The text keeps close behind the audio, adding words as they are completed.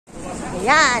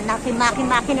Ayan,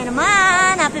 nakimaki-maki na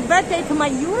naman. Happy birthday to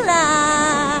my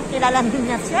Eula. Kilala din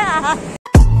niya siya.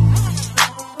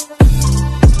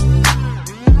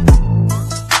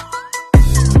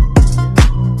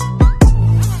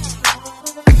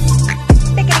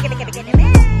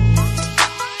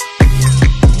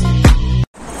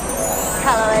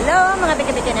 Hello, mga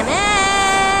bika-bika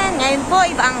naman. Ngayon po,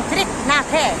 iba ang trip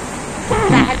natin.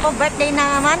 Dahil po birthday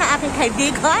na naman ang aking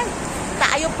kaibigan,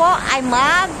 tayo po ay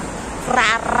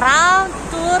mag-round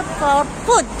tour for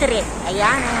food trip.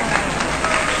 Ayan.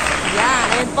 Ayan.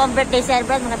 Ngayon po ang birthday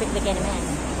celebrate, mga bika-bika naman.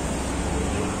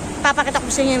 Papakita ko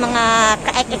sa inyo yung mga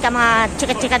kaek-eka, mga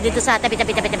chika-chika dito sa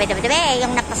tabi-tabi,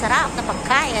 yung napasarap na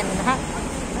pagkain.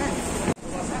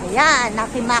 Ayan,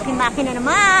 nakimaki-maki na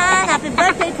naman. Happy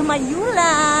birthday to my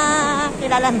Eula.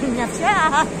 Kilala din niya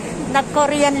siya.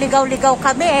 Nag-Korean ligaw-ligaw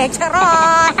kami.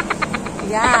 Charot!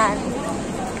 Ayan.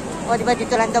 O, diba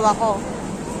dito lang daw ako.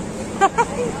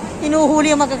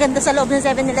 Hinuhuli yung magaganda sa loob ng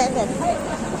 7-Eleven.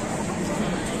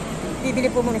 Bibili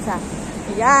po muna sa.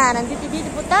 Ayan, nandito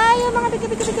po tayo, mga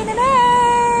bigi-bigi-bigi naman.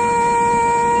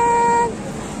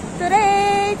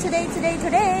 Today.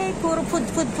 Puro food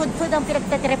ang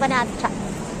pinagtatiripan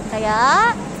natin.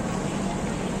 Kaya,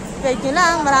 wait nyo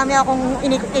lang, marami akong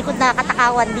inikot na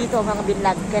katakawan dito, mga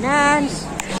bilag. Ganon.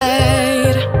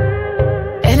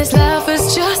 And his laugh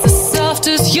is just as soft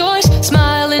as yours,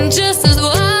 smiling just as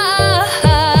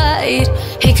wide.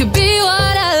 He could be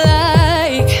what I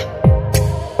like.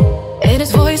 And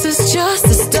his voice is just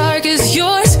as dark as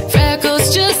yours,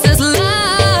 freckles just as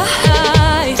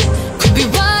light. Could be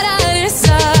what I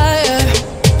desire.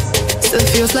 Still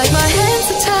feels like my hands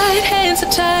are tied, hands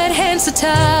are tied, hands are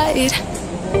tied.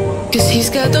 Cause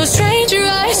he's got those stranger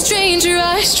eyes, stranger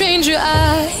eyes, stranger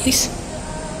eyes.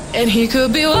 And he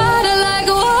could be what I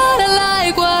like, what I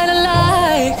like, what I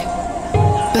like.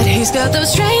 But he's got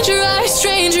those stranger eyes,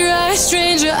 stranger eyes,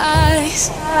 stranger eyes.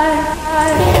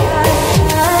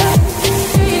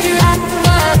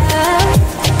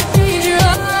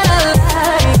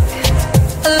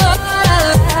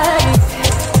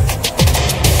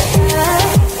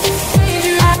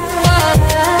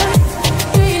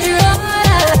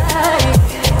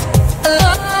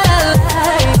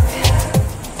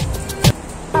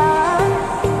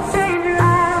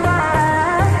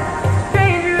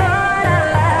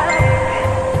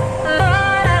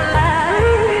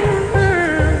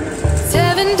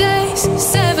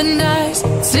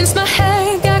 Since my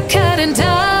hair got cut and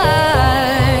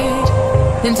dyed,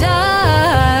 and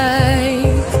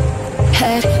I've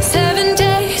had 7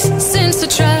 days since I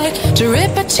tried to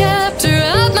rip a chapter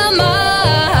out my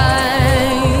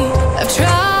mind. I've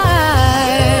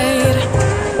tried,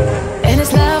 and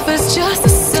his laugh is just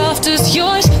as soft as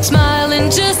yours, smiling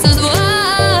just as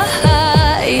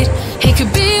wide. He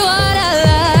could be what I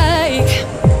like,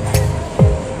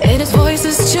 and his voice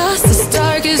is just as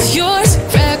dark as yours,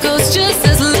 freckles just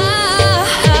as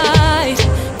light.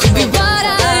 Could be what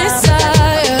I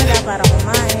desire.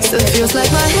 Still feels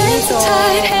like my hands are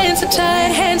tied, hands are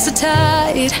tied, hands are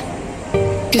tied.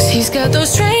 Cause he's got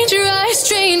those stranger eyes,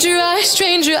 stranger eyes,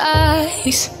 stranger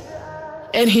eyes.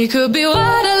 And he could be what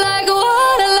I like,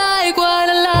 what I like, what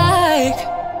I like.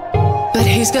 But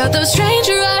he's got those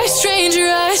stranger eyes, stranger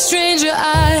eyes, stranger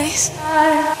eyes.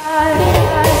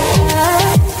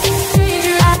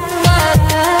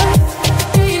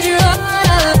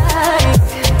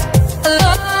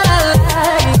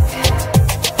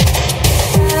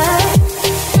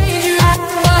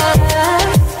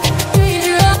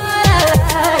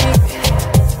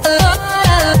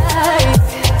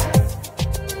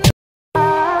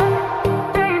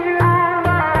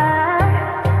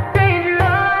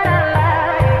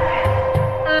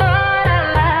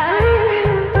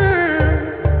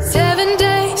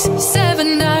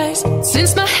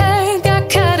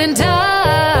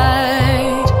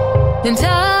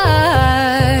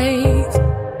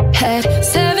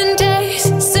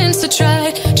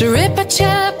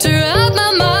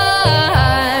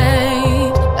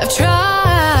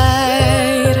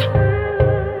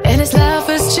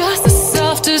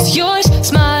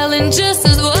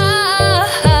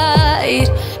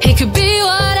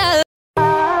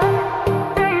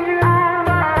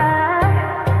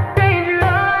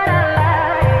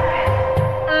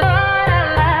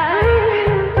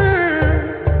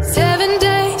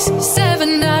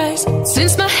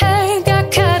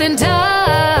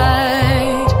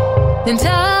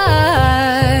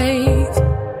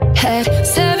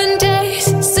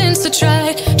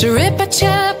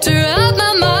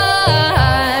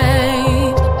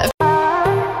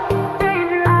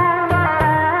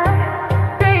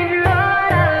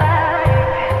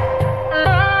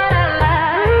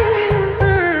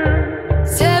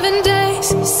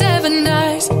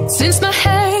 since my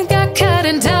hair got cut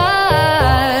and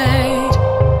dyed.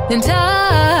 And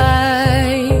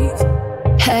I've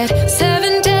had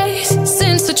 7 days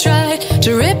since I tried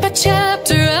to rip a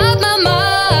chapter out my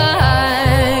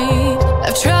mind.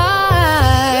 I've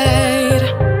tried,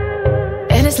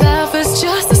 and his laugh is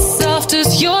just as soft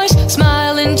as yours,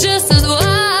 smiling just as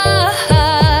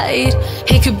wide.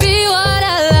 He could be what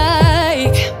I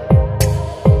like,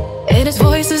 and his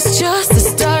voice is just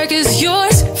as dark as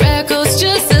yours, freckles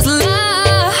just as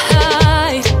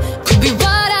light. Could be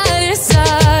what I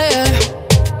desire.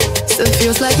 Still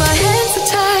feels like my hands are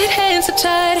tied, hands are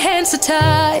tied, hands are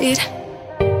tied.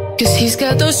 'Cause he's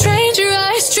got those stranger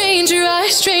eyes, stranger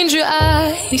eyes, stranger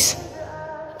eyes.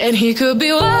 And he could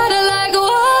be what I like,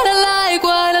 what I like,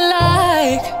 what I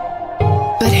like.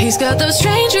 But he's got those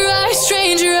stranger eyes,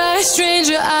 stranger eyes,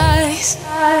 stranger eyes.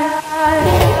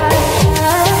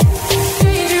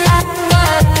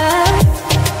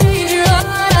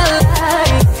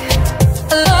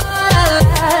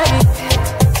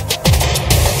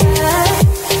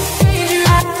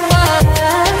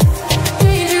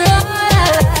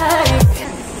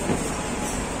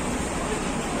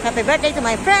 Happy birthday to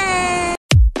my friend!